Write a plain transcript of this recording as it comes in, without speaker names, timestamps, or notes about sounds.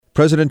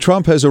President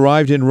Trump has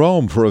arrived in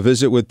Rome for a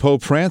visit with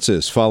Pope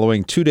Francis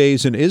following 2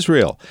 days in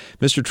Israel.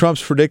 Mr.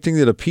 Trump's predicting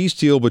that a peace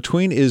deal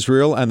between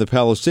Israel and the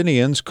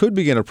Palestinians could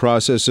begin a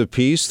process of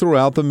peace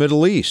throughout the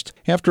Middle East.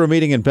 After a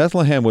meeting in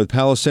Bethlehem with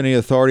Palestinian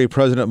Authority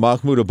President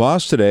Mahmoud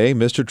Abbas today,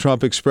 Mr.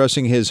 Trump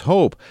expressing his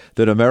hope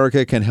that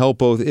America can help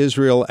both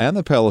Israel and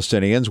the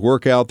Palestinians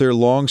work out their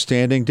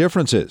long-standing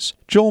differences.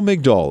 Joel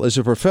Migdal is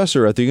a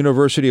professor at the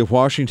University of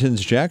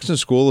Washington's Jackson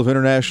School of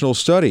International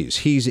Studies.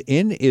 He's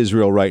in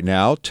Israel right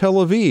now, Tel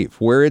Aviv,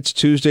 where it's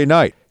Tuesday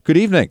night. Good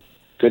evening.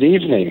 Good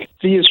evening.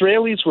 The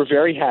Israelis were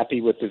very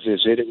happy with the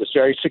visit. It was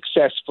very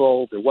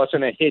successful. There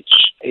wasn't a hitch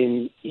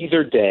in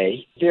either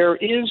day. There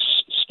is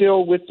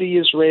still with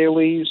the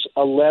Israelis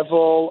a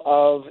level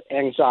of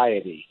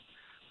anxiety.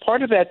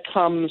 Part of that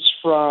comes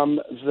from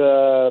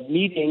the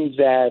meeting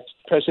that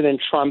President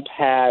Trump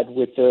had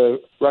with the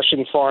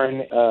Russian foreign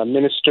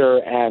minister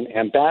and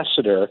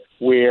ambassador,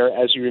 where,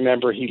 as you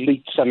remember, he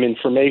leaked some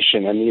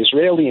information. And the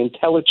Israeli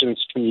intelligence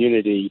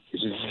community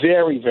is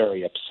very,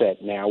 very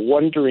upset now,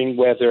 wondering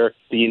whether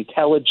the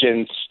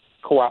intelligence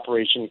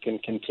cooperation can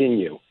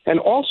continue.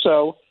 And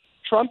also,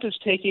 Trump is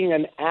taking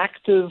an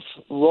active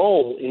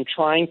role in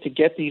trying to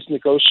get these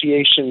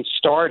negotiations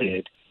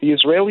started. The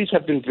Israelis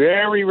have been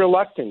very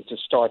reluctant to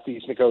start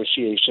these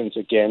negotiations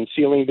again,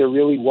 feeling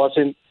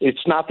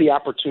it's not the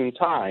opportune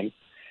time.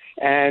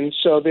 And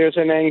so there's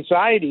an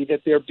anxiety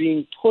that they're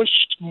being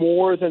pushed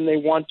more than they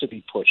want to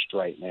be pushed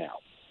right now.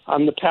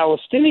 On the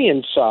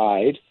Palestinian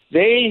side,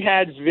 they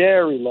had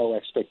very low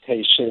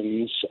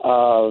expectations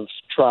of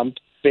Trump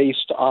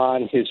based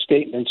on his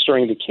statements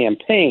during the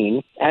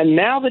campaign. And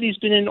now that he's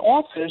been in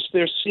office,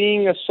 they're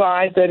seeing a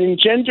side that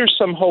engenders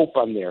some hope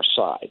on their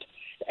side.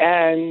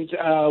 And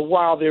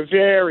while they're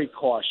very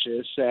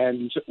cautious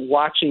and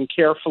watching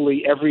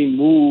carefully every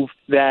move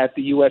that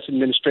the U.S.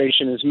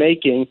 administration is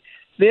making,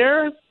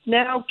 they're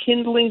now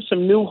kindling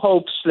some new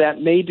hopes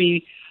that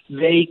maybe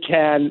they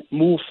can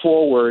move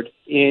forward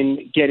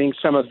in getting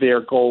some of their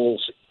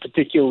goals,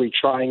 particularly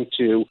trying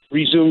to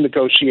resume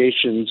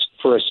negotiations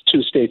for a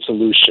two-state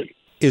solution.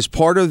 Is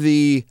part of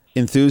the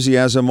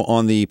enthusiasm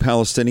on the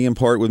Palestinian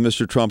part with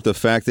Mr. Trump the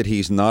fact that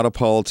he's not a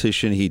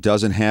politician, he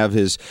doesn't have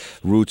his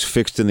roots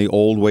fixed in the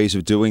old ways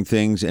of doing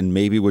things, and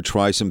maybe would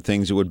try some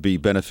things that would be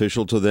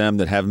beneficial to them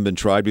that haven't been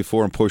tried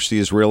before and push the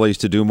Israelis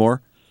to do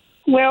more?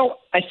 Well,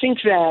 I think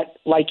that,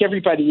 like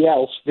everybody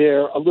else,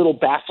 they're a little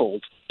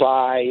baffled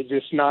by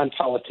this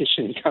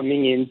non-politician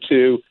coming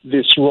into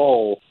this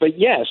role. But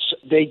yes,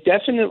 they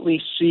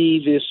definitely see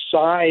this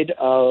side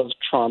of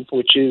Trump,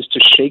 which is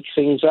to shake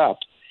things up.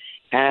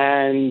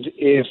 And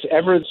if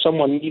ever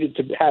someone needed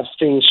to have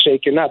things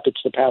shaken up,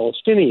 it's the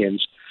Palestinians.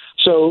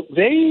 So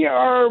they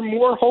are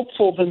more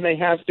hopeful than they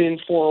have been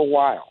for a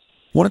while.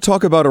 I want to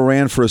talk about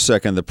Iran for a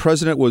second. The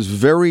president was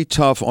very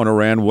tough on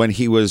Iran when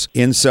he was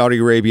in Saudi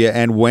Arabia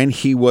and when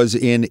he was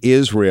in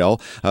Israel,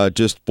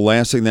 just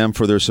blasting them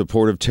for their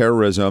support of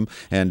terrorism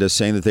and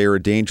saying that they are a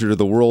danger to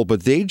the world.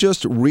 But they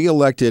just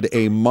reelected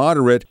a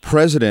moderate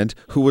president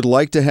who would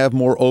like to have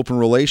more open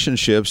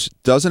relationships.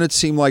 Doesn't it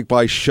seem like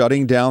by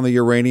shutting down the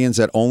Iranians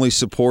that only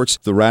supports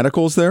the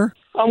radicals there?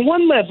 On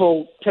one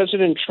level,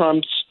 President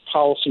Trump's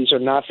policies are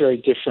not very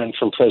different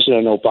from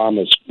President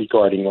Obama's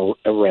regarding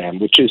Iran,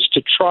 which is to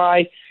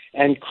try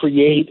and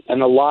create an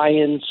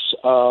alliance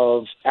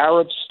of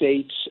Arab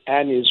states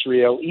and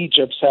Israel,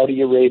 Egypt,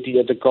 Saudi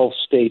Arabia, the Gulf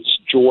states,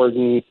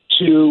 Jordan,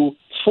 to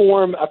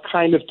form a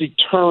kind of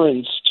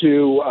deterrence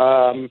to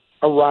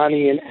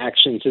Iranian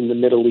actions in the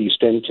Middle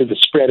East and to the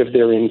spread of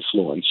their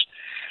influence.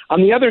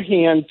 On the other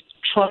hand,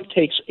 Trump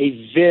takes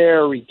a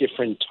very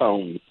different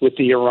tone with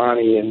the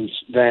Iranians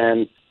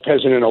than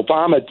President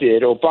Obama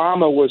did.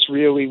 Obama was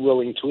really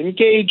willing to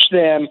engage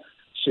them,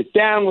 sit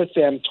down with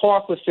them,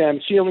 talk with them,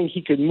 feeling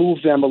he could move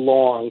them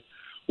along,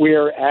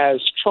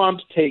 whereas Trump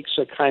takes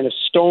a kind of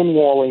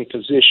stonewalling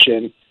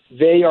position.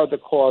 They are the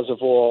cause of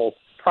all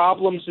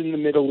problems in the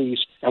Middle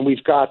East, and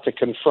we've got to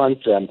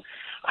confront them.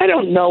 I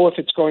don't know if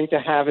it's going to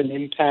have an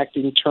impact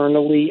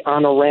internally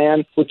on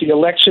Iran. With the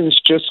elections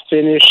just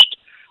finished,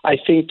 I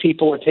think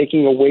people are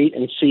taking a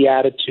wait-and-see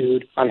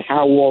attitude on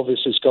how all this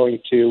is going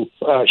to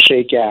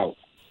shake out.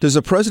 Does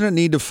the president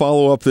need to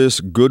follow up this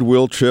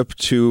goodwill trip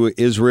to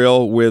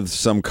Israel with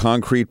some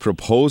concrete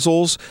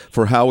proposals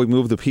for how we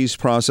move the peace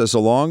process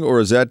along, or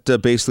is that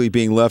basically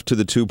being left to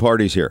the two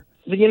parties here?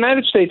 The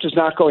United States is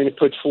not going to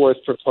put forth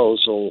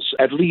proposals,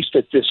 at least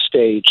at this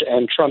stage,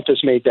 and Trump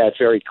has made that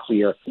very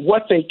clear.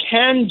 What they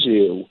can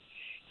do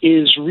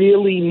is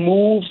really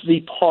move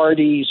the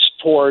parties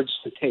towards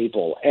the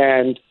table.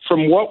 And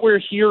from what we're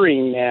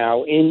hearing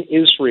now in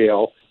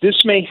Israel,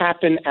 this may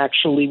happen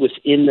actually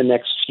within the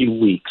next few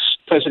weeks.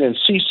 President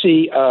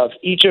Sisi of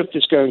Egypt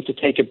is going to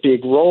take a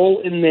big role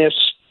in this.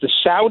 The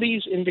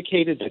Saudis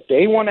indicated that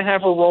they want to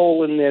have a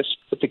role in this,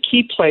 but the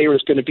key player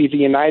is going to be the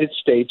United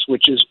States,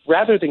 which is,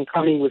 rather than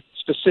coming with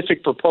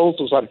specific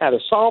proposals on how to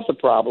solve the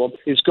problem,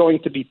 is going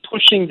to be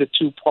pushing the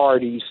two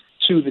parties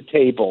to the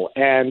table.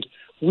 And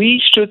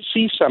we should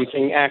see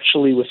something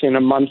actually within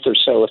a month or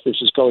so if this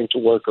is going to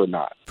work or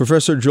not.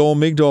 Professor Joel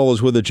Migdal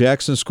is with the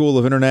Jackson School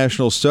of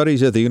International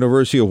Studies at the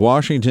University of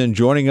Washington,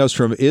 joining us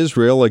from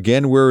Israel,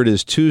 again where it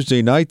is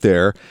Tuesday night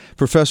there.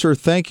 Professor,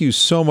 thank you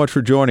so much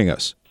for joining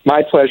us.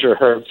 My pleasure,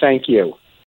 Herb. Thank you.